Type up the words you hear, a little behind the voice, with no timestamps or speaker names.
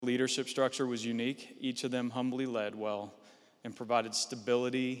leadership structure was unique. Each of them humbly led well and provided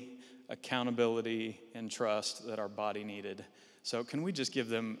stability, accountability, and trust that our body needed. So can we just give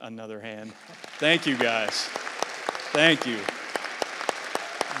them another hand? Thank you, guys. Thank you.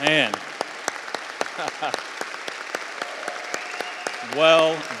 Man.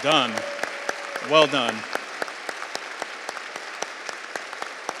 Well done. Well done.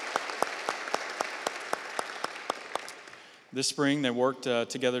 This spring, they worked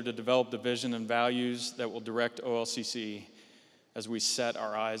together to develop the vision and values that will direct OLCC as we set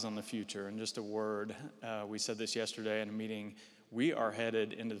our eyes on the future. And just a word, we said this yesterday in a meeting, we are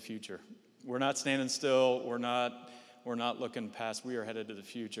headed into the future. We're not standing still. We're not looking past. We are headed to the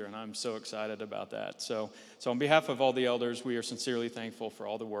future, and I'm so excited about that. So on behalf of all the elders, we are sincerely thankful for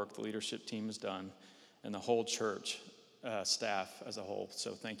all the work the leadership team has done and the whole church staff as a whole.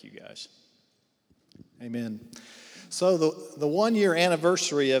 So thank you, guys. Amen. So the 1-year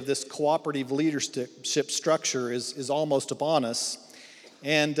anniversary of this cooperative leadership structure is almost upon us.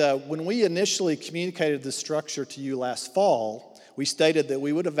 And when we initially communicated this structure to you last fall, we stated that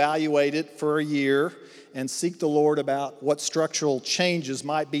we would evaluate it for a year and seek the Lord about what structural changes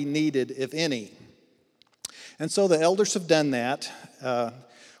might be needed, if any. And so the elders have done that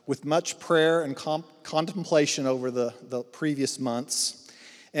with much prayer and contemplation over the previous months.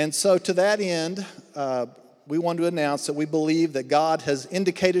 And so to that end, we want to announce that we believe that God has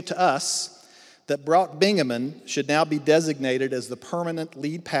indicated to us that Brock Bingaman should now be designated as the permanent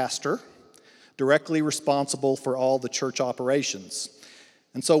lead pastor, directly responsible for all the church operations.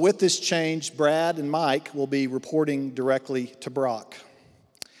 And so with this change, Brad and Mike will be reporting directly to Brock.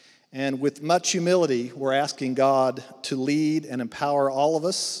 And with much humility, we're asking God to lead and empower all of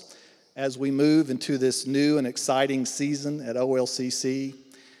us as we move into this new and exciting season at OLCC.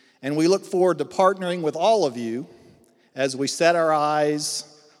 And we look forward to partnering with all of you as we set our eyes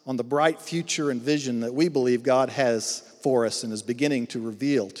on the bright future and vision that we believe God has for us and is beginning to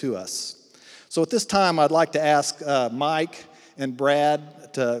reveal to us. So at this time, I'd like to ask Mike and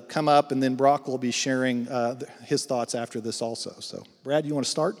Brad to come up, and then Brock will be sharing his thoughts after this also. So, Brad, you want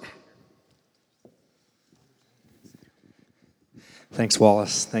to start? Thanks,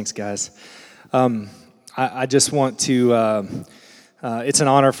 Wallace. Thanks, guys. I just want to... it's an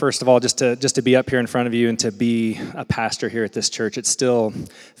honor, first of all, just to be up here in front of you and to be a pastor here at this church. It still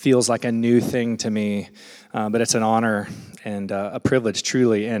feels like a new thing to me, but it's an honor and a privilege,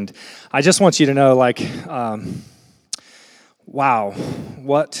 truly. And I just want you to know, wow,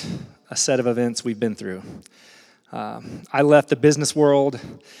 what a set of events we've been through. I left the business world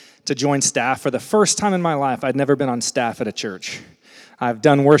to join staff for the first time in my life. I'd never been on staff at a church. I've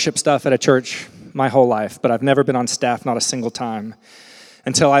done worship stuff at a church my whole life, but I've never been on staff, not a single time,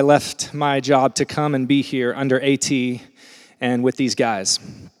 until I left my job to come and be here under AT and with these guys.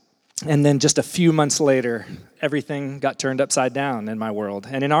 And then just a few months later, everything got turned upside down in my world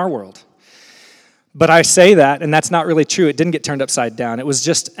and in our world. But I say that, and that's not really true. It didn't get turned upside down. It was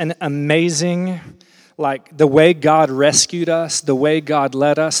just an amazing, the way God rescued us, the way God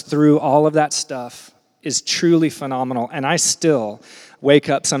led us through all of that stuff is truly phenomenal. And I still wake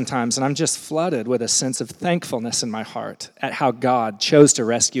up sometimes and I'm just flooded with a sense of thankfulness in my heart at how God chose to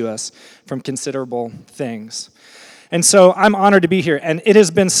rescue us from considerable things. And so I'm honored to be here, and it has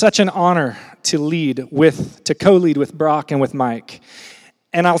been such an honor to co-lead with Brock and with Mike.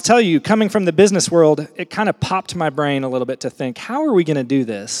 And I'll tell you, coming from the business world, it kind of popped my brain a little bit to think, how are we going to do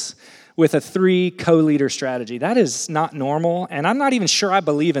this with a 3 co-leader strategy? That is not normal, and I'm not even sure I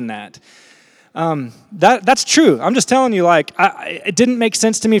believe in that. That's true. I'm just telling you, it didn't make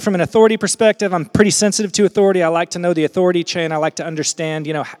sense to me from an authority perspective. I'm pretty sensitive to authority. I like to know the authority chain. I like to understand,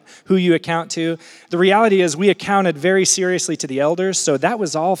 who you account to. The reality is we accounted very seriously to the elders, so that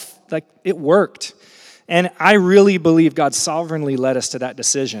was all, it worked. And I really believe God sovereignly led us to that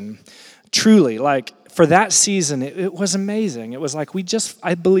decision. Truly, for that season, it was amazing. It was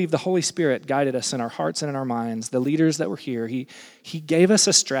I believe the Holy Spirit guided us in our hearts and in our minds. The leaders that were here, He gave us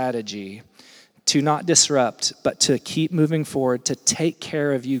a strategy to not disrupt, but to keep moving forward, to take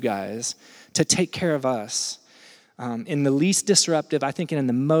care of you guys, to take care of us in the least disruptive, I think in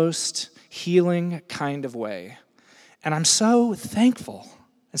the most healing kind of way. And I'm so thankful.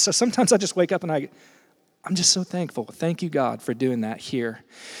 And so sometimes I just wake up and I'm just so thankful. Thank you, God, for doing that here.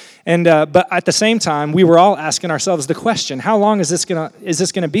 And but at the same time, we were all asking ourselves the question: how long is this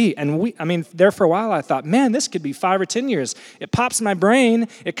gonna be? And there for a while, I thought, man, this could be 5 or 10 years. It pops in my brain.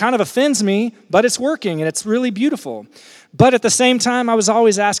 It kind of offends me, but it's working and it's really beautiful. But at the same time, I was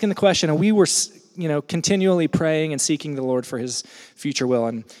always asking the question, and we were, continually praying and seeking the Lord for His future will.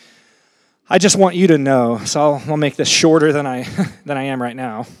 And I just want you to know, so I'll make this shorter than I am right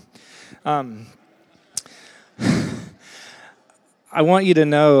now. I want you to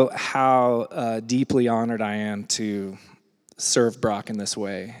know how deeply honored I am to serve Brock in this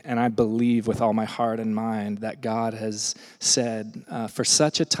way. And I believe with all my heart and mind that God has said, for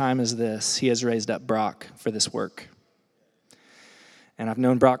such a time as this, he has raised up Brock for this work. And I've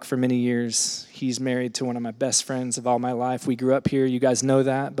known Brock for many years. He's married to one of my best friends of all my life. We grew up here. You guys know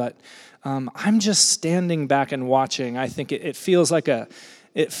that. But I'm just standing back and watching. I think it feels like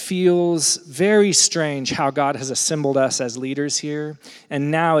it feels very strange how God has assembled us as leaders here.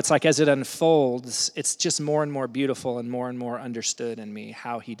 And now it's like as it unfolds, it's just more and more beautiful and more understood in me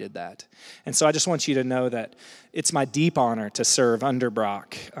how he did that. And so I just want you to know that it's my deep honor to serve under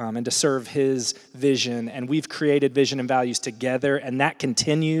Brock and to serve his vision. And we've created vision and values together, and that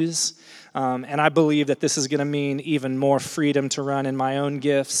continues. And I believe that this is going to mean even more freedom to run in my own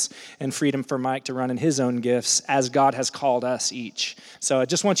gifts and freedom for Mike to run in his own gifts as God has called us each. So I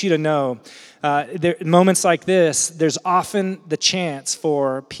just want you to know, moments like this, there's often the chance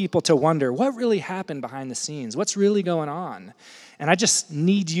for people to wonder, what really happened behind the scenes? What's really going on? And I just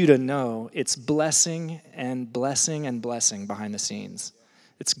need you to know it's blessing and blessing and blessing behind the scenes.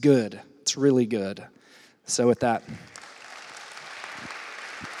 It's good. It's really good. So with that.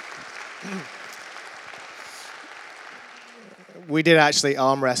 We did actually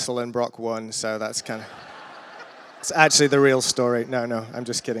arm wrestle and Brock won, so that's kind of, it's actually the real story. No, I'm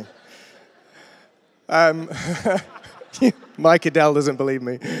just kidding. Mike Adele doesn't believe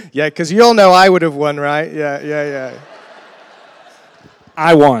me. Yeah, because you all know I would have won, right? Yeah.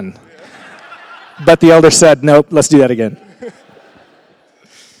 I won. But the elder said, nope, let's do that again.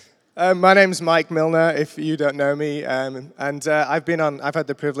 My name's Mike Milner, if you don't know me, and I've had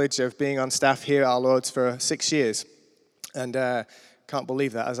the privilege of being on staff here at Our Lord's for 6 years, and can't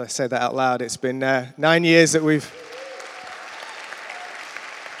believe that as I say that out loud. It's been 9 years that we've.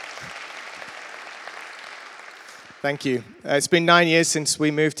 Thank you. It's been 9 years since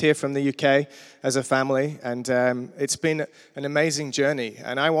we moved here from the UK as a family, and it's been an amazing journey.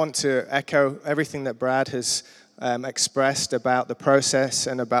 And I want to echo everything that Brad has expressed about the process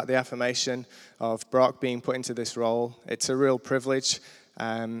and about the affirmation of Brock being put into this role. It's a real privilege,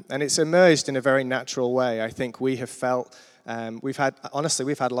 and it's emerged in a very natural way. I think we have felt, we've had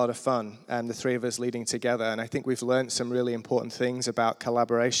a lot of fun, the three of us leading together, and I think we've learned some really important things about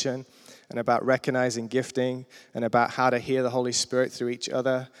collaboration and about recognizing gifting and about how to hear the Holy Spirit through each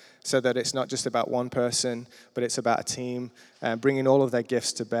other, so that it's not just about one person, but it's about a team, bringing all of their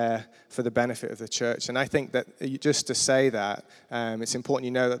gifts to bear for the benefit of the church. And I think that just to say that, it's important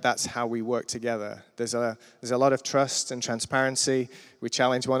you know that that's how we work together. There's a lot of trust and transparency. We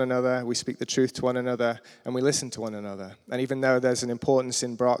challenge one another, we speak the truth to one another, and we listen to one another. And even though there's an importance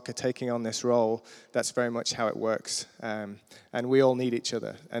in Brock taking on this role, that's very much how it works. And we all need each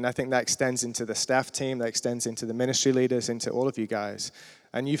other. And I think that extends into the staff team, that extends into the ministry leaders, into all of you guys.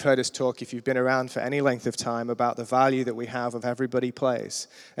 And you've heard us talk, if you've been around for any length of time, about the value that we have of everybody plays.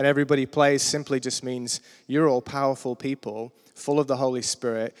 And everybody plays simply just means you're all powerful people, full of the Holy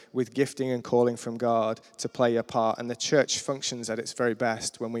Spirit, with gifting and calling from God to play your part. And the church functions at its very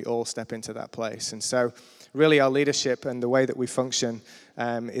best when we all step into that place. And so really our leadership and the way that we function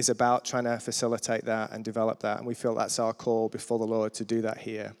is about trying to facilitate that and develop that. And we feel that's our call before the Lord to do that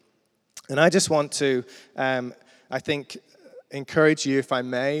here. And I just want to, encourage you, if I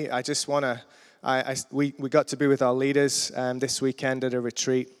may. I just want to, we got to be with our leaders this weekend at a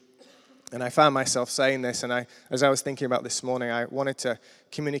retreat, and I found myself saying this, and as I was thinking about this morning, I wanted to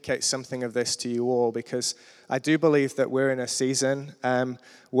communicate something of this to you all, because I do believe that we're in a season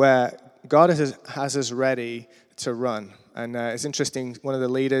where God has us ready to run. And it's interesting, one of the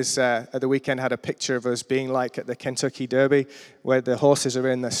leaders at the weekend had a picture of us being like at the Kentucky Derby, where the horses are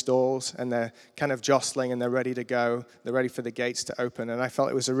in their stalls and they're kind of jostling and they're ready to go. They're ready for the gates to open. And I felt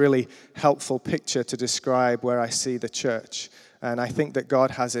it was a really helpful picture to describe where I see the church. And I think that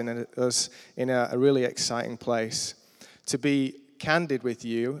God has us in a really exciting place. To be candid with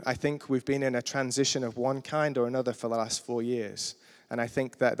you, I think we've been in a transition of one kind or another for the last 4 years. And I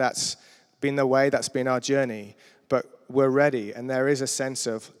think that that's been the way, that's been our journey. But we're ready, and there is a sense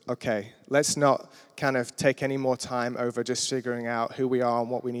of, okay, let's not kind of take any more time over just figuring out who we are and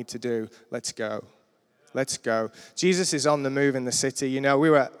what we need to do. Let's go. Let's go. Jesus is on the move in the city. You know,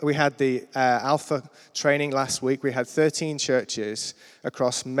 we had the Alpha training last week. We had 13 churches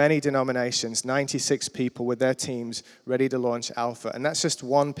across many denominations, 96 people with their teams ready to launch Alpha. And that's just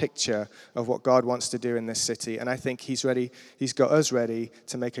one picture of what God wants to do in this city. And I think he's got us ready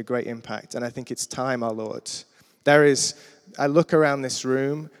to make a great impact. And I think it's time, our Lord. There is I look around this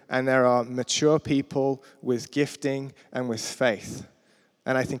room and there are mature people with gifting and with faith.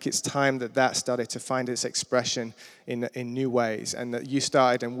 And I think it's time that started to find its expression in new ways, and that you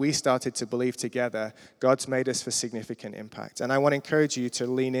started and we started to believe together God's made us for significant impact. And I want to encourage you to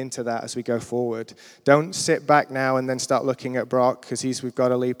lean into that as we go forward. Don't sit back now and then start looking at Brock because we've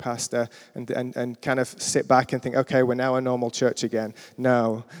got a lead pastor and kind of sit back and think, okay, we're now a normal church again.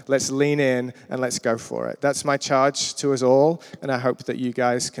 No, let's lean in and let's go for it. That's my charge to us all, and I hope that you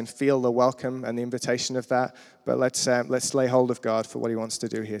guys can feel the welcome and the invitation of that. But let's lay hold of God for what he wants to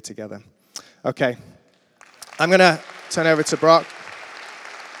do here together. Okay. I'm going to turn over to Brock.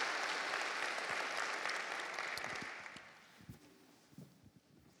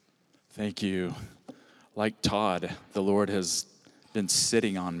 Thank you. Like Todd, the Lord has been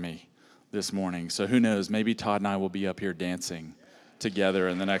sitting on me this morning. So who knows, maybe Todd and I will be up here dancing together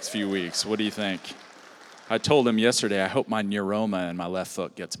in the next few weeks. What do you think? I told him yesterday, I hope my neuroma in my left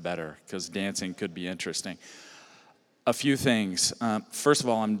foot gets better because dancing could be interesting. A few things. First of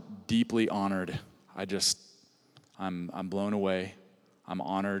all, I'm deeply honored. I'm blown away. I'm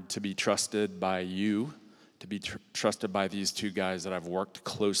honored to be trusted by you, to be trusted by these two guys that I've worked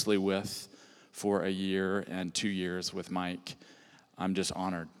closely with for a year and 2 years with Mike. I'm just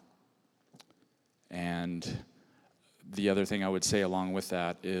honored. And the other thing I would say along with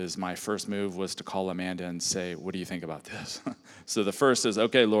that is my first move was to call Amanda and say, what do you think about this? So the first is,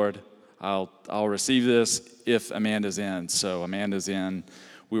 okay, Lord, I'll receive this if Amanda's in. So Amanda's in.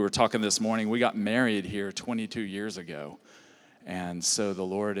 We were talking this morning. We got married here 22 years ago. And so the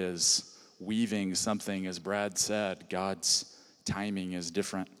Lord is weaving something, as Brad said, God's timing is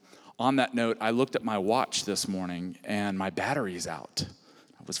different. On that note, I looked at my watch this morning and my battery's out.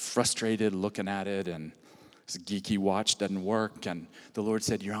 I was frustrated looking at it, and this geeky watch doesn't work. And the Lord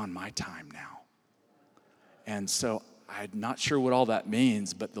said, you're on my time now. And so I'm not sure what all that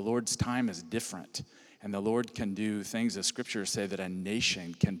means, but the Lord's time is different. And the Lord can do things, as scriptures say, that a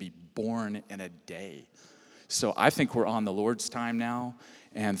nation can be born in a day. So I think we're on the Lord's time now,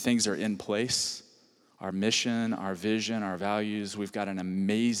 and things are in place. Our mission, our vision, our values. We've got an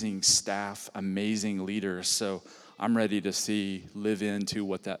amazing staff, amazing leaders. So I'm ready to live into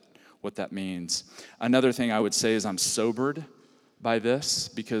what that means. Another thing I would say is I'm sobered by this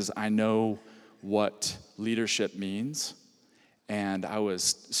because I know what leadership means. And I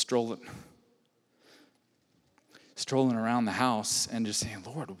was strolling around the house and just saying,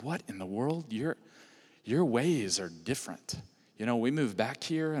 Lord, what in the world? Your ways are different. You know, we moved back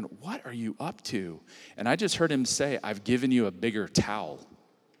here, and what are you up to? And I just heard him say, I've given you a bigger towel.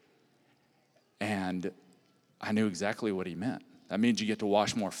 And I knew exactly what he meant. That means you get to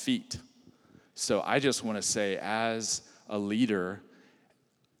wash more feet. So I just want to say, as a leader,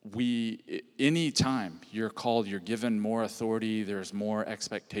 anytime you're called, you're given more authority, there's more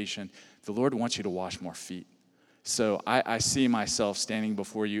expectation, the Lord wants you to wash more feet. So I see myself standing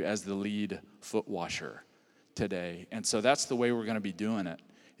before you as the lead foot washer today. And so that's the way we're going to be doing it,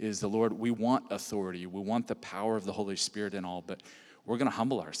 is the Lord, we want authority. We want the power of the Holy Spirit and all, but we're going to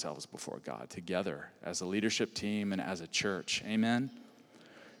humble ourselves before God together as a leadership team and as a church. Amen?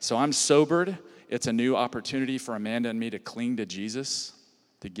 So I'm sobered. It's a new opportunity for Amanda and me to cling to Jesus,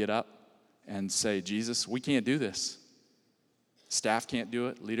 to get up and say, Jesus, we can't do this. Staff can't do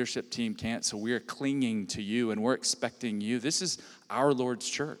it. Leadership team can't. So we are clinging to you, and we're expecting you. This is our Lord's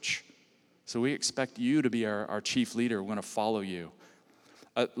church. So we expect you to be our chief leader. We're going to follow you.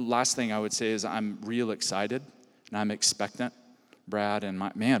 Last thing I would say is I'm real excited, and I'm expectant. Brad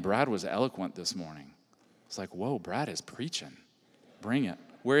was eloquent this morning. It's like, whoa, Brad is preaching. Bring it.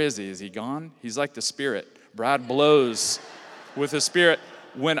 Where is he? Is he gone? He's like the Spirit. Brad blows with the Spirit.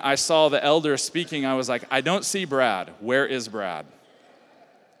 When I saw the elder speaking, I was like, I don't see Brad. Where is Brad?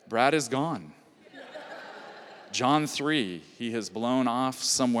 Brad is gone. John 3, he has blown off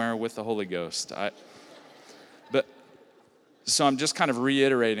somewhere with the Holy Ghost. So I'm just kind of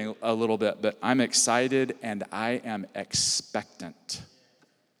reiterating a little bit, but I'm excited and I am expectant.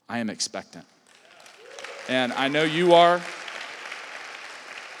 I am expectant. And I know you are.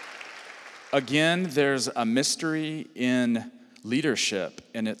 Again, there's a mystery in leadership,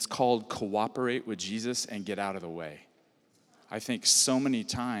 and it's called cooperate with Jesus and get out of the way. I think so many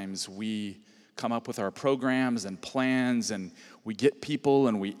times we come up with our programs and plans, and we get people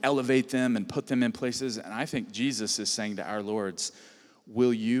and we elevate them and put them in places. And I think Jesus is saying to our Lords,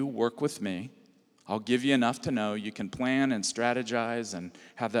 will you work with me? I'll give you enough to know you can plan and strategize and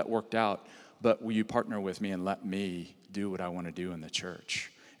have that worked out, but will you partner with me and let me do what I want to do in the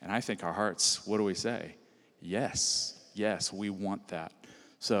church? And I think our hearts, what do we say? Yes. Yes, we want that.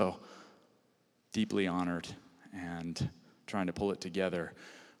 So, deeply honored and trying to pull it together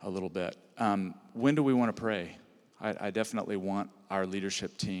a little bit. When do we want to pray? I definitely want our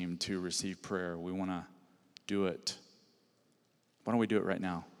leadership team to receive prayer. We want to do it. Why don't we do it right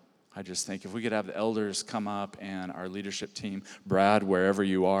now? I just think if we could have the elders come up and our leadership team, Brad, wherever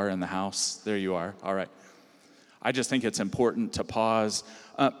you are in the house, there you are. All right. I just think it's important to pause.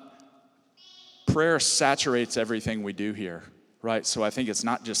 Prayer saturates everything we do here, right? So I think it's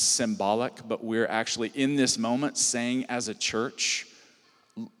not just symbolic, but we're actually in this moment saying as a church,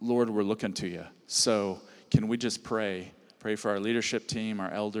 Lord, we're looking to you. So can we just pray? Pray for our leadership team, our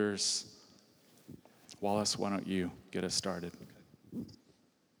elders. Wallace, why don't you get us started?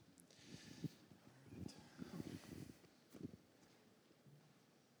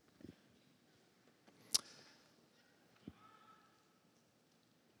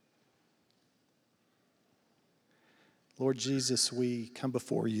 Lord Jesus, we come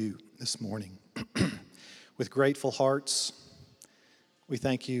before you this morning with grateful hearts. We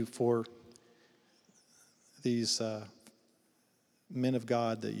thank you for these men of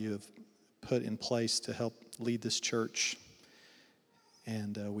God that you have put in place to help lead this church.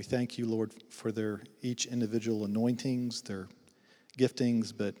 And we thank you, Lord, for their each individual anointings, their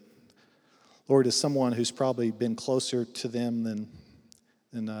giftings. But Lord, as someone who's probably been closer to them than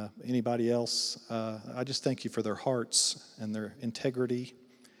anybody else, I just thank you for their hearts and their integrity.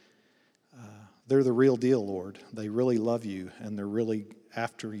 They're the real deal, Lord. They really love you, and they're really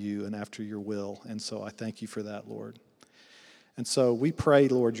after you and after your will. And so I thank you for that, Lord. And so we pray,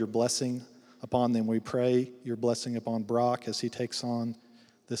 Lord, your blessing upon them. We pray your blessing upon Brock as he takes on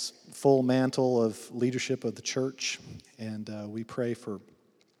this full mantle of leadership of the church. And we pray for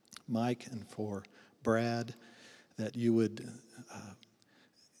Mike and for Brad that you would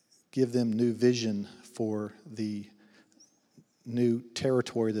give them new vision for the new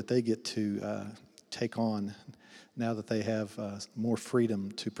territory that they get to take on now that they have more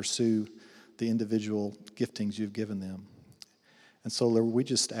freedom to pursue the individual giftings you've given them. And so, Lord, we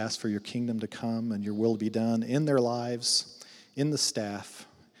just ask for your kingdom to come and your will to be done in their lives, in the staff,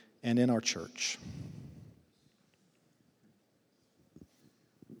 and in our church.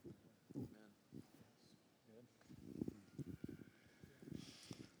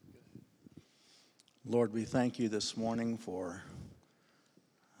 Lord, we thank you this morning for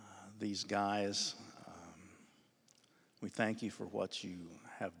these guys. We thank you for what you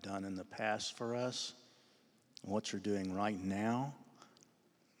have done in the past for us, what you're doing right now,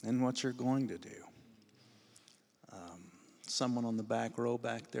 and what you're going to do. Someone on the back row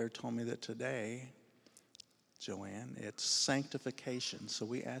back there told me that today, Joanne, it's sanctification. So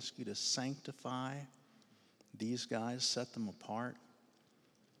we ask you to sanctify these guys, set them apart,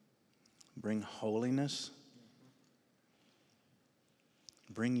 bring holiness,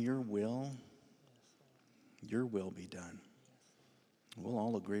 bring your will be done. We'll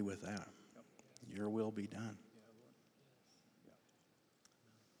all agree with that. Your will be done.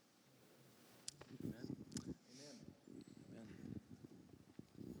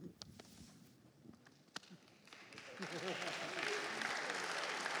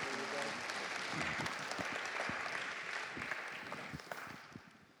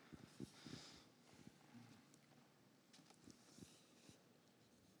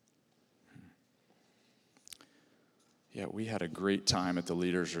 Yeah, we had a great time at the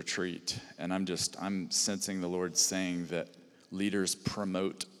leaders retreat, and I'm sensing the Lord saying that leaders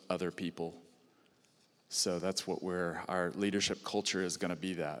promote other people. So that's what our leadership culture is going to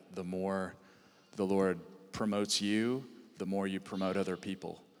be. That the more the Lord promotes you, the more you promote other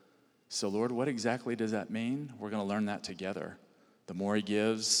people. So Lord, what exactly does that mean? We're going to learn that together. The more he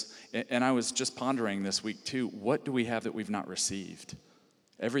gives, and I was just pondering this week too, what do we have that we've not received?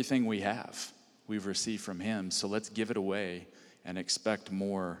 Everything we have, we've received from him. So let's give it away and expect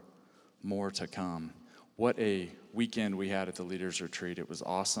more to come. What a weekend we had at the leaders retreat. It was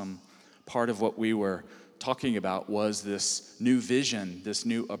awesome. Part of what we were talking about was this new vision, this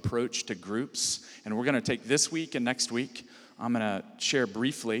new approach to groups. And we're going to take this week and next week. I'm going to share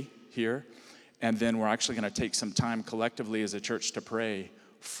briefly here. And then we're actually going to take some time collectively as a church to pray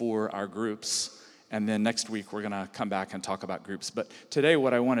for our groups. And then next week, we're going to come back and talk about groups. But today,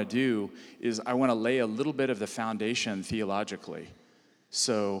 what I want to do is I want to lay a little bit of the foundation theologically.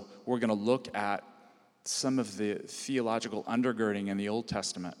 So we're going to look at some of the theological undergirding in the Old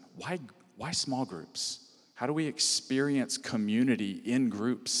Testament. Why small groups? How do we experience community in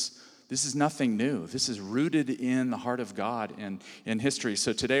groups? This is nothing new. This is rooted in the heart of God in history.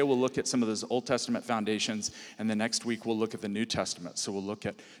 So today we'll look at some of those Old Testament foundations, and the next week we'll look at the New Testament. So we'll look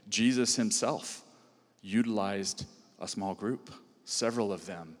at Jesus himself utilized a small group, several of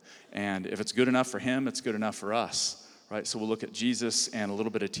them. And if it's good enough for him, it's good enough for us, right? So we'll look at Jesus and a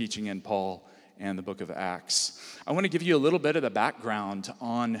little bit of teaching in Paul and the book of Acts. I want to give you a little bit of the background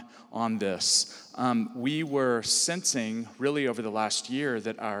on this. We were sensing really over the last year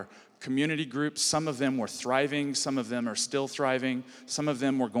that our community groups, some of them were thriving, some of them are still thriving, some of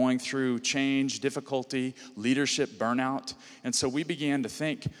them were going through change, difficulty, leadership, burnout. And so we began to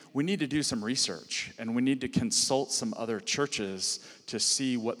think we need to do some research and we need to consult some other churches to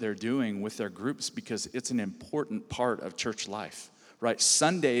see what they're doing with their groups, because it's an important part of church life, right?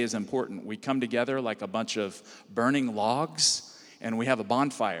 Sunday is important. We come together like a bunch of burning logs and we have a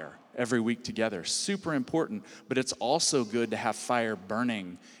bonfire every week together. Super important, but it's also good to have fire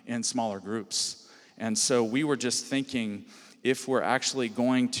burning in smaller groups. And so we were just thinking, if we're actually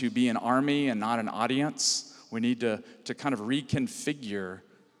going to be an army and not an audience, we need to kind of reconfigure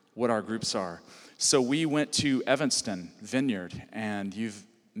what our groups are. So we went to Evanston Vineyard, and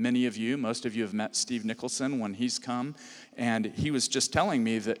most of you have met Steve Nicholson when he's come, and he was just telling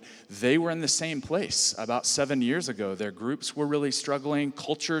me that they were in the same place about 7 years ago. Their groups were really struggling.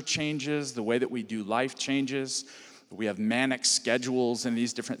 Culture changes, the way that we do life changes. We have manic schedules and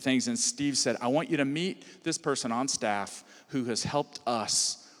these different things. And Steve said, I want you to meet this person on staff who has helped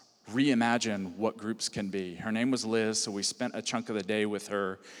us reimagine what groups can be. Her name was Liz, so we spent a chunk of the day with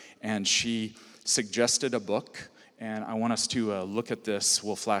her, and she suggested a book. And I want us to look at this.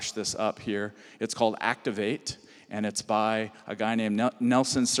 We'll flash this up here. It's called Activate, and it's by a guy named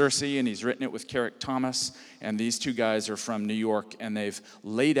Nelson Searcy, and he's written it with Carrick Thomas. And these two guys are from New York, and they've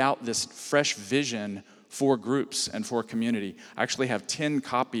laid out this fresh vision for groups and for community. I actually have 10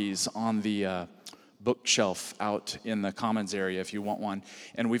 copies on the bookshelf out in the commons area if you want one.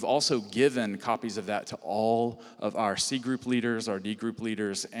 And we've also given copies of that to all of our C group leaders, our D group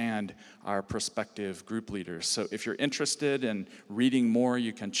leaders, and our prospective group leaders. So if you're interested in reading more,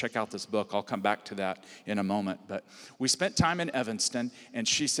 you can check out this book. I'll come back to that in a moment. But we spent time in Evanston, and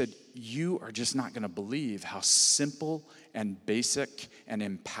she said, you are just not going to believe how simple and basic and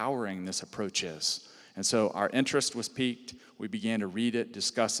empowering this approach is. And so our interest was piqued. We began to read it,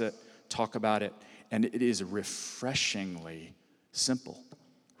 discuss it, talk about it. And it is refreshingly simple.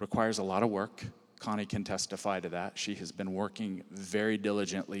 Requires a lot of work. Connie can testify to that. She has been working very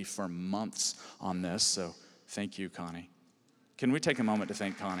diligently for months on this, so thank you, Connie. Can we take a moment to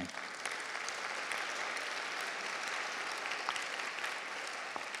thank Connie?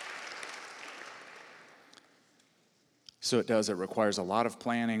 So it requires a lot of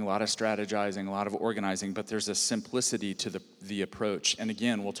planning, a lot of strategizing, a lot of organizing, but there's a simplicity to the approach. And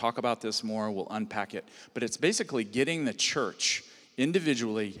again, we'll talk about this more, we'll unpack it, but it's basically getting the church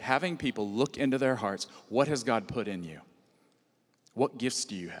individually, having people look into their hearts. What has God put in you? What gifts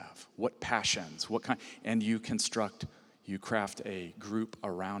do you have? What passions? And you craft a group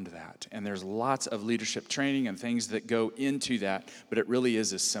around that. And there's lots of leadership training and things that go into that, but it really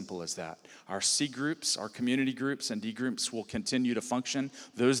is as simple as that. Our C groups, our community groups, and D groups will continue to function,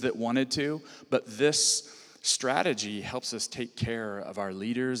 those that wanted to, but this strategy helps us take care of our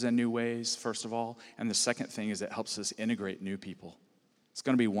leaders in new ways, first of all, and the second thing is it helps us integrate new people. It's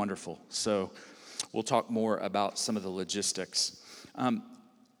going to be wonderful. So we'll talk more about some of the logistics.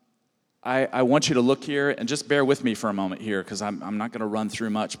 I want you to look here and just bear with me for a moment here, because I'm not going to run through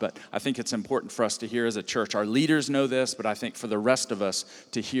much, but I think it's important for us to hear as a church. Our leaders know this, but I think for the rest of us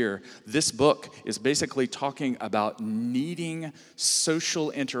to hear, this book is basically talking about needing social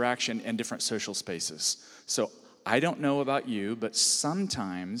interaction in different social spaces. So I don't know about you, but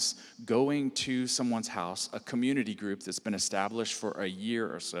sometimes going to someone's house, a community group that's been established for a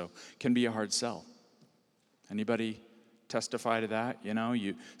year or so, can be a hard sell. Anybody testify to that?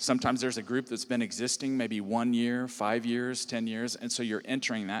 Sometimes there's a group that's been existing maybe 1 year, 5 years, 10 years, and so you're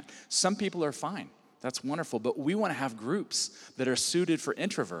entering that. Some people are fine. That's wonderful, but we want to have groups that are suited for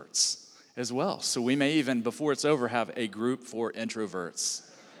introverts as well. So we may even, before it's over, have a group for introverts.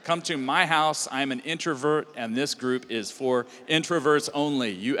 Come to my house, I'm an introvert, and this group is for introverts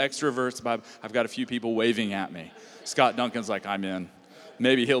only. You extroverts, I've got a few people waving at me. Scott Duncan's like, I'm in.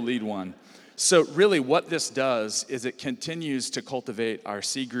 Maybe he'll lead one. So really what this does is it continues to cultivate our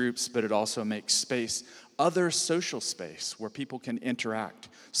C groups, but it also makes space, other social space where people can interact.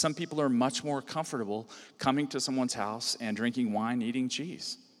 Some people are much more comfortable coming to someone's house and drinking wine, eating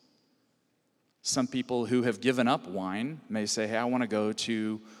cheese. Some people who have given up wine may say, hey, I want to go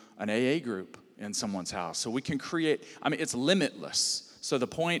to an AA group in someone's house. So we can create, it's limitless. So the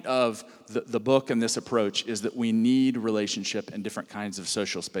point of the book and this approach is that we need relationship in different kinds of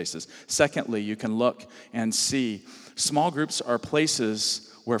social spaces. Secondly, you can look and see small groups are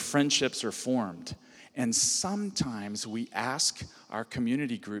places where friendships are formed. And sometimes we ask our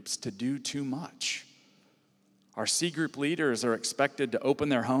community groups to do too much. Our C group leaders are expected to open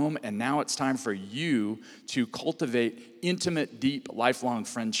their home, and now it's time for you to cultivate intimate, deep, lifelong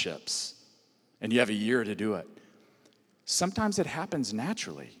friendships. And you have a year to do it. Sometimes it happens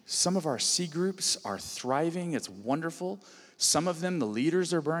naturally. Some of our C groups are thriving. It's wonderful. Some of them, the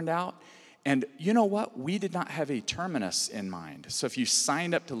leaders are burned out. And you know what? We did not have a terminus in mind. So if you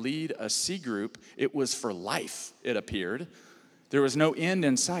signed up to lead a C group, it was for life, it appeared. There was no end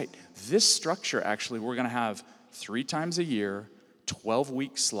in sight. This structure, actually, we're going to have 3 times a year,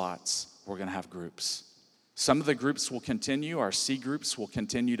 12-week slots. We're going to have groups. Some of the groups will continue. Our C groups will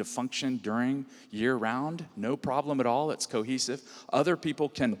continue to function during year-round. No problem at all. It's cohesive. Other people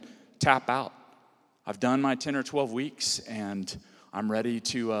can tap out. I've done my 10 or 12 weeks, and I'm ready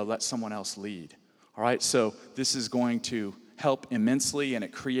to let someone else lead. All right, so this is going to help immensely, and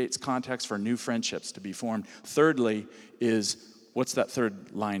it creates context for new friendships to be formed. Thirdly is, what's that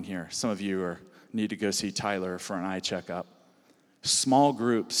third line here? Some of you need to go see Tyler for an eye checkup. Small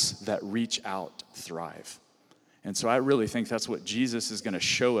groups that reach out thrive. And so I really think that's what Jesus is going to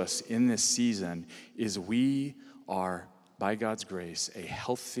show us in this season, is we are, by God's grace, a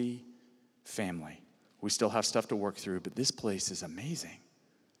healthy family. We still have stuff to work through, but this place is amazing.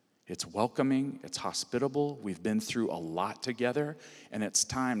 It's welcoming, it's hospitable. We've been through a lot together, and it's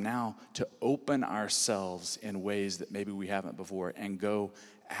time now to open ourselves in ways that maybe we haven't before and go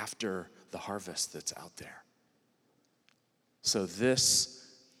after the harvest that's out there. So this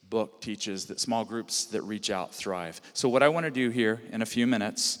book teaches that small groups that reach out thrive. So what I want to do here in a few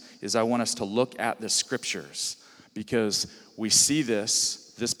minutes is I want us to look at the scriptures, because we see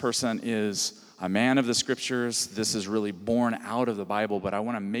this. This person is a man of the scriptures. This is really born out of the Bible, but I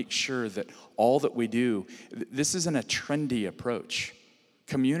want to make sure that all that we do, this isn't a trendy approach.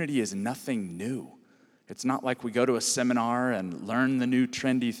 Community is nothing new. It's not like we go to a seminar and learn the new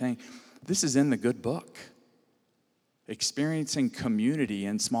trendy thing. This is in the good book. Experiencing community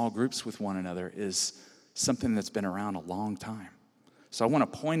in small groups with one another is something that's been around a long time. So I want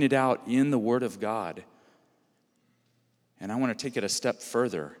to point it out in the Word of God, and I want to take it a step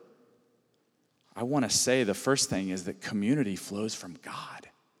further. I want to say the first thing is that community flows from God.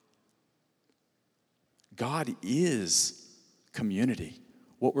 God is community.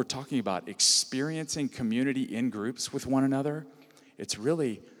 What we're talking about, experiencing community in groups with one another, it's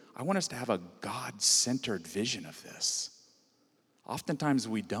really, I want us to have a God-centered vision of this. Oftentimes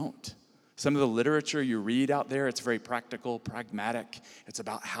we don't. Some of the literature you read out there, it's very practical, pragmatic. It's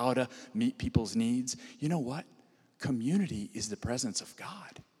about how to meet people's needs. You know what? Community is the presence of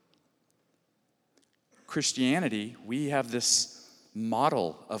God. Christianity, we have this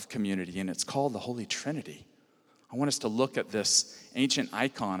model of community, and it's called the Holy Trinity. I want us to look at this ancient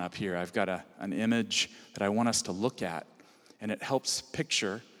icon up here. I've got an image that I want us to look at, and it helps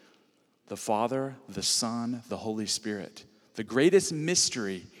picture the Father, the Son, the Holy Spirit. The greatest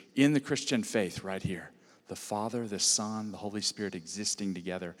mystery in the Christian faith right here. The Father, the Son, the Holy Spirit existing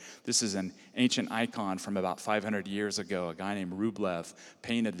together. This is an ancient icon from about 500 years ago. A guy named Rublev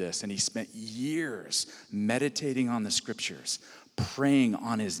painted this, and he spent years meditating on the scriptures, praying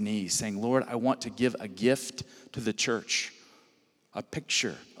on his knees, saying, Lord, I want to give a gift to the church, a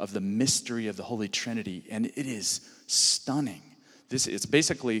picture of the mystery of the Holy Trinity, and it is stunning. It's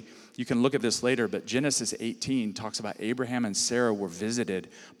basically, you can look at this later, but Genesis 18 talks about Abraham and Sarah were visited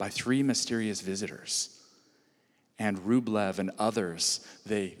by 3 mysterious visitors. And Rublev and others,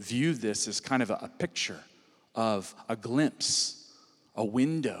 they viewed this as kind of a picture of a glimpse, a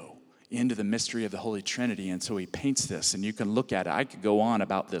window into the mystery of the Holy Trinity. And so he paints this, and you can look at it. I could go on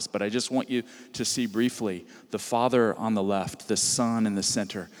about this, but I just want you to see briefly the Father on the left, the Son in the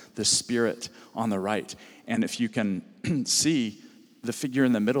center, the Spirit on the right. And if you can see the figure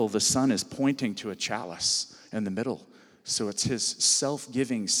in the middle, the Son is pointing to a chalice in the middle. So it's his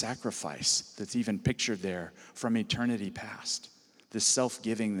self-giving sacrifice that's even pictured there from eternity past. This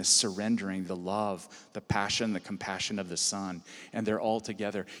self-giving, this surrendering, the love, the passion, the compassion of the Son. And they're all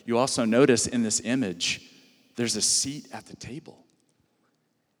together. You also notice in this image, there's a seat at the table.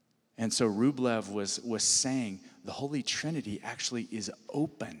 And so Rublev was saying the Holy Trinity actually is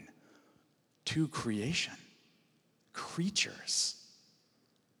open to creation. Creatures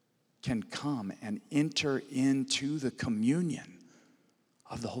can come and enter into the communion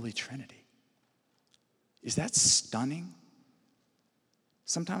of the Holy Trinity. Is that stunning?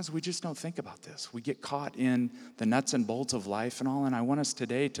 Sometimes we just don't think about this. We get caught in the nuts and bolts of life and all, and I want us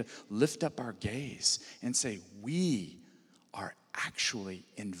today to lift up our gaze and say, we are actually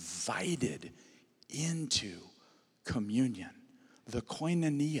invited into communion, the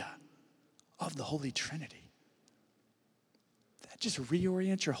koinonia of the Holy Trinity. Just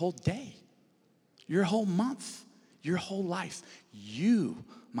reorient your whole day. your whole month, your whole life. You,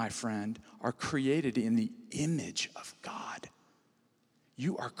 my friend, are created in the image of God.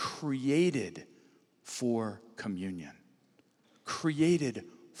 You are created for communion, created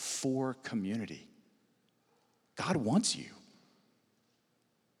for community. God wants you.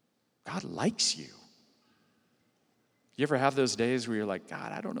 God likes you. You ever have those days where you're like,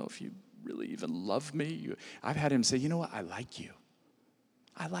 God, I don't know if you really even love me? I've had him say, you know what? I like you.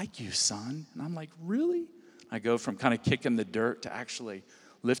 I like you, son. And I'm like, really? I go from kind of kicking the dirt to actually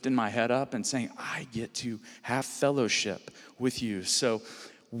lifting my head up and saying, I get to have fellowship with you. So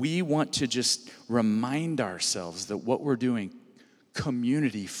we want to just remind ourselves that what we're doing,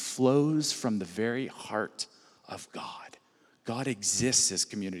 community, flows from the very heart of God. God exists as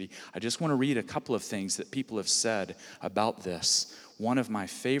community. I just want to read a couple of things that people have said about this. One of my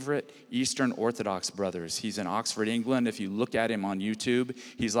favorite Eastern Orthodox brothers, he's in Oxford, England. If you look at him on YouTube,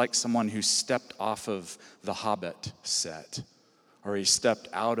 he's like someone who stepped off of the Hobbit set, or he stepped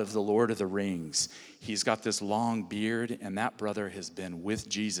out of the Lord of the Rings. He's got this long beard, and that brother has been with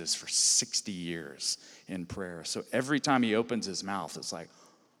Jesus for 60 years in prayer. So every time he opens his mouth, it's like,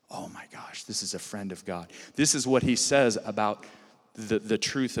 oh my gosh, this is a friend of God. This is what he says about the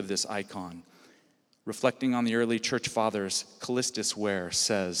truth of this icon. Reflecting on the early church fathers, Callistus Ware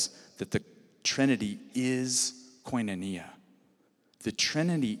says that the Trinity is koinonia. The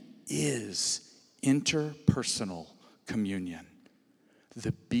Trinity is interpersonal communion.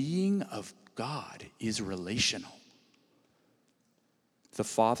 The being of God is relational. The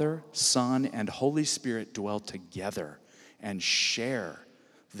Father, Son, and Holy Spirit dwell together and share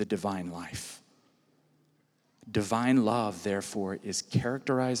the divine life. Divine love, therefore, is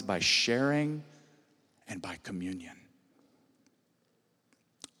characterized by sharing and by communion.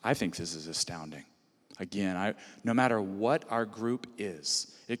 I think this is astounding. Again, no matter what our group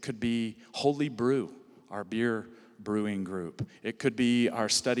is, it could be Holy Brew, our beer brewing group. It could be our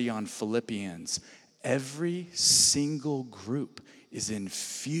study on Philippians. Every single group is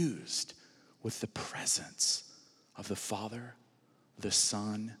infused with the presence of the Father, the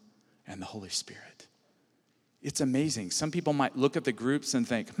Son, and the Holy Spirit. It's amazing. Some people might look at the groups and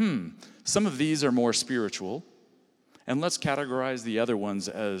think, some of these are more spiritual, and let's categorize the other ones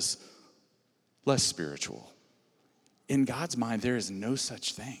as less spiritual. In God's mind, there is no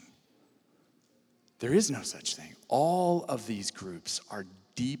such thing. There is no such thing. All of these groups are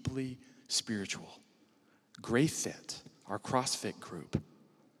deeply spiritual. GrayFit, our CrossFit group,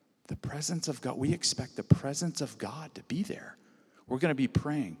 the presence of God, we expect the presence of God to be there. We're going to be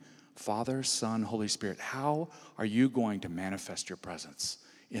praying, Father, Son, Holy Spirit, how are you going to manifest your presence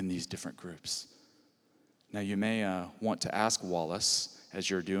in these different groups? Now, you may want to ask Wallace, as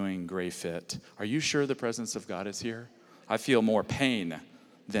you're doing GrayFit, are you sure the presence of God is here? I feel more pain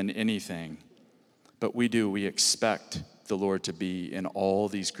than anything. But we expect the Lord to be in all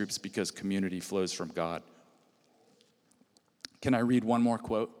these groups because community flows from God. Can I read one more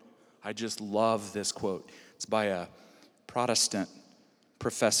quote? I just love this quote. It's by a Protestant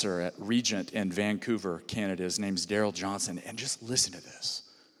professor at Regent in Vancouver, Canada. His name's Darrell Johnson. And just listen to this.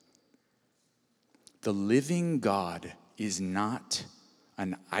 The living God is not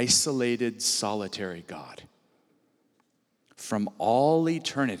an isolated, solitary God. From all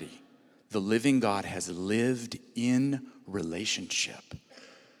eternity, the living God has lived in relationship.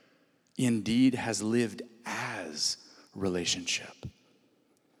 Indeed, has lived as relationship.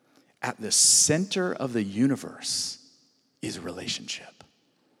 At the center of the universe is relationship.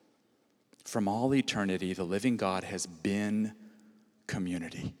 From all eternity, the living God has been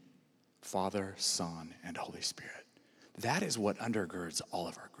community. Father, Son, and Holy Spirit. That is what undergirds all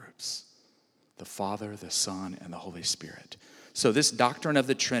of our groups. The Father, the Son, and the Holy Spirit. So this doctrine of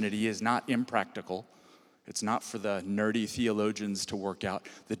the Trinity is not impractical. It's not for the nerdy theologians to work out.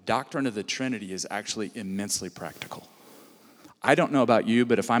 The doctrine of the Trinity is actually immensely practical. I don't know about you,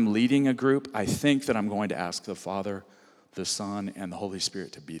 but if I'm leading a group, I think that I'm going to ask the Father, the Son, and the Holy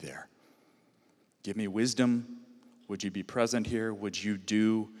Spirit to be there. Give me wisdom. Would you be present here? Would you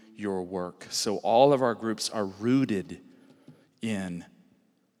do your work? So all of our groups are rooted in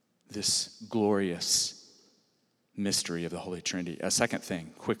this glorious mystery of the Holy Trinity. A second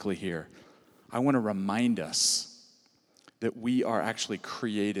thing, quickly here. I want to remind us that we are actually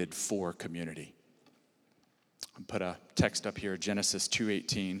created for community. I'll put a text up here, Genesis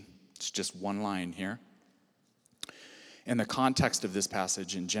 2:18. It's just one line here. In the context of this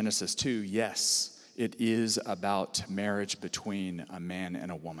passage in Genesis 2, yes, it is about marriage between a man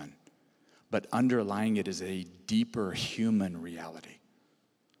and a woman. But underlying it is a deeper human reality.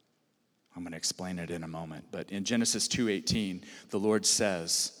 I'm going to explain it in a moment. But in Genesis 2:18, the Lord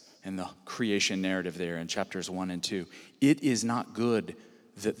says in the creation narrative there in chapters 1 and 2. It is not good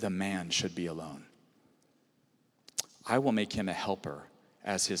that the man should be alone. I will make him a helper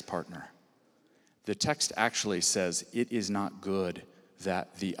as his partner. The text actually says it is not good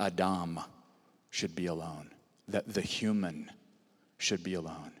that the Adam should be alone, that the human should be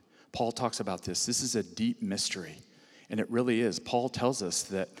alone. Paul talks about this. This is a deep mystery, and it really is. Paul tells us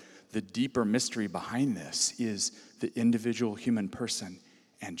that the deeper mystery behind this is the individual human person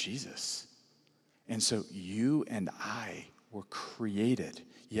and Jesus. And so you and I were created,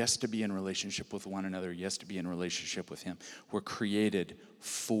 yes, to be in relationship with one another, yes, to be in relationship with him. We're created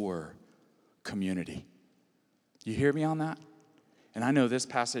for community. You hear me on that? And I know this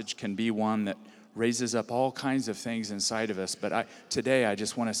passage can be one that raises up all kinds of things inside of us, but today I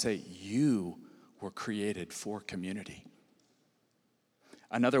just want to say you were created for community.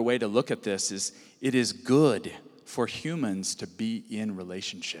 Another way to look at this is it is good for humans to be in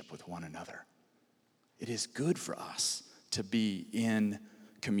relationship with one another. It is good for us to be in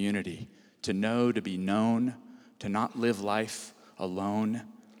community, to know, to be known, to not live life alone.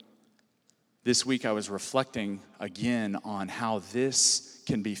 This week I was reflecting again on how this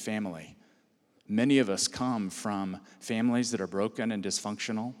can be family. Many of us come from families that are broken and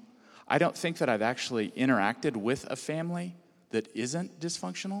dysfunctional. I don't think that I've actually interacted with a family that isn't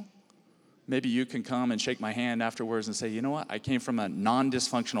dysfunctional. Maybe you can come and shake my hand afterwards and say, you know what, I came from a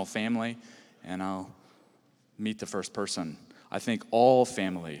non-dysfunctional family, and I'll meet the first person. I think all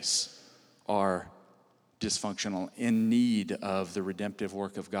families are dysfunctional, in need of the redemptive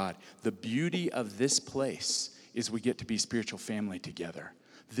work of God. The beauty of this place is we get to be spiritual family together.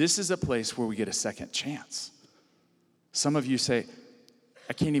 This is a place where we get a second chance. Some of you say,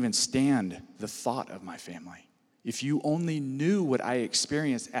 I can't even stand the thought of my family. If you only knew what I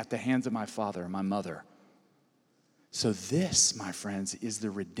experienced at the hands of my father and my mother. So this, my friends, is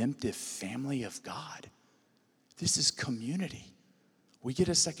the redemptive family of God. This is community. We get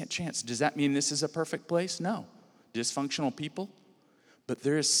a second chance. Does that mean this is a perfect place? No. Dysfunctional people. But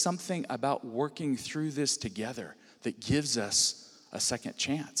there is something about working through this together that gives us a second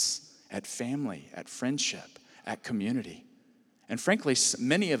chance at family, at friendship, at community. And frankly,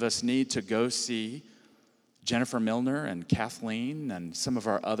 many of us need to go see Jennifer Milner and Kathleen and some of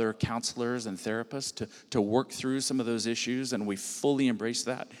our other counselors and therapists to work through some of those issues, and we fully embrace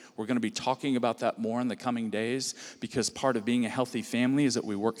that. We're going to be talking about that more in the coming days, because part of being a healthy family is that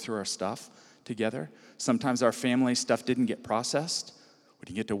we work through our stuff together. Sometimes our family stuff didn't get processed. We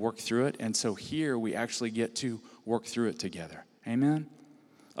didn't get to work through it, and so here we actually get to work through it together. Amen?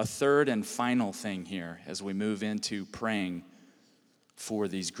 A third and final thing here as we move into praying for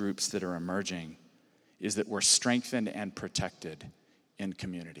these groups that are emerging is that we're strengthened and protected in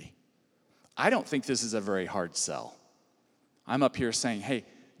community. I don't think this is a very hard sell. I'm up here saying, hey,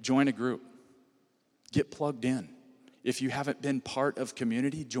 join a group. Get plugged in. If you haven't been part of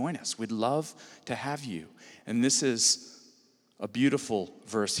community, join us. We'd love to have you. And this is a beautiful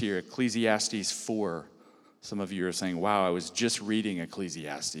verse here, Ecclesiastes 4. Some of you are saying, wow, I was just reading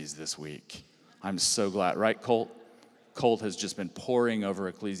Ecclesiastes this week. I'm so glad. Right, Colt? Colt has just been poring over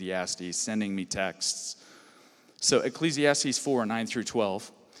Ecclesiastes, sending me texts. So Ecclesiastes 4, 9 through 12.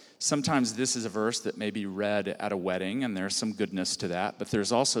 Sometimes this is a verse that may be read at a wedding, and there's some goodness to that, but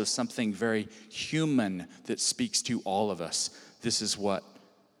there's also something very human that speaks to all of us. This is what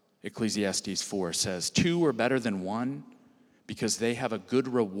Ecclesiastes 4 says. 2 are better than 1 because they have a good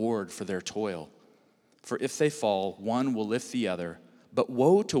reward for their toil. For if they fall, one will lift the other. But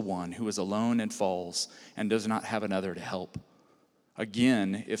woe to one who is alone and falls and does not have another to help.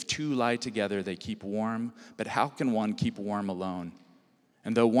 Again, if 2 lie together, they keep warm. But how can one keep warm alone?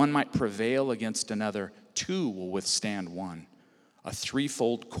 And though one might prevail against another, 2 will withstand one. A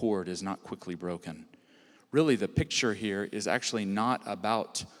threefold cord is not quickly broken. Really, the picture here is actually not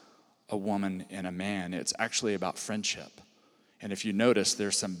about a woman and a man. It's actually about friendship. And if you notice,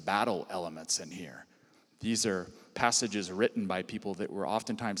 there's some battle elements in here. These are passages written by people that were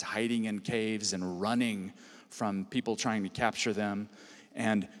oftentimes hiding in caves and running from people trying to capture them.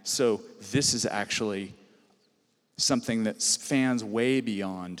 And so this is actually something that spans way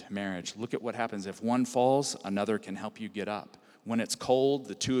beyond marriage. Look at what happens. If one falls, another can help you get up. When it's cold,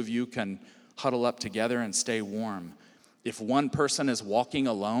 the 2 of you can huddle up together and stay warm. If one person is walking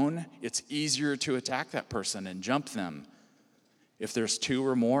alone, it's easier to attack that person and jump them. If there's 2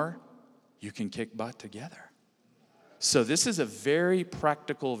 or more, you can kick butt together. So this is a very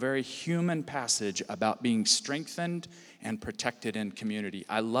practical, very human passage about being strengthened and protected in community.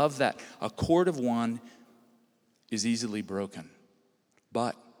 I love that a cord of one is easily broken,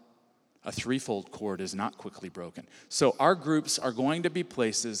 but A threefold cord is not quickly broken. So our groups are going to be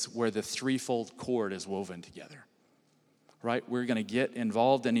places where the threefold cord is woven together, right? We're going to get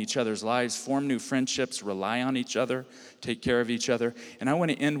involved in each other's lives, form new friendships, rely on each other, take care of each other. And I want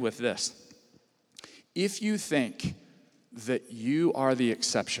to end with this. If you think that you are the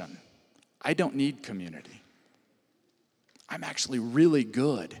exception, I don't need community. I'm actually really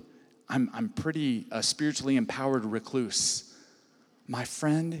good. I'm pretty spiritually empowered recluse. My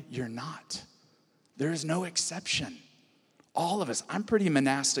friend, you're not. There is no exception. All of us, I'm pretty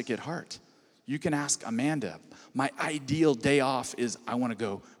monastic at heart. You can ask Amanda. My ideal day off is I want to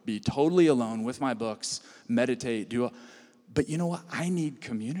go be totally alone with my books, meditate, but you know what? I need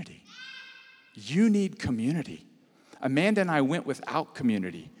community. You need community. Amanda and I went without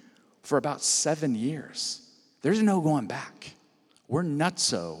community for about 7 years. There's no going back. We're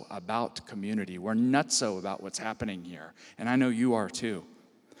nutso about community. We're nutso about what's happening here. And I know you are too.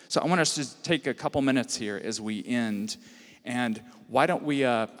 So I want us to take a couple minutes here as we end. And why don't we,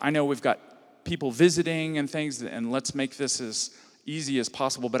 I know we've got people visiting and things, and let's make this as easy as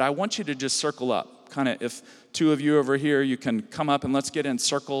possible. But I want you to just circle up. Kind of, if 2 of you over here, you can come up and let's get in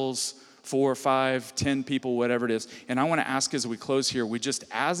circles, 4, 5, 10 people, whatever it is. And I want to ask as we close here, we just,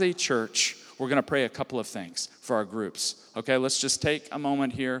 as a church, we're going to pray a couple of things for our groups. Okay, let's just take a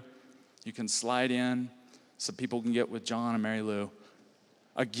moment here. You can slide in so people can get with John and Mary Lou.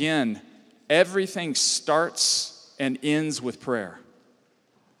 Again, everything starts and ends with prayer.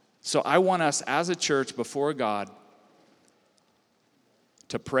 So I want us as a church before God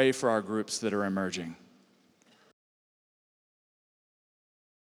to pray for our groups that are emerging.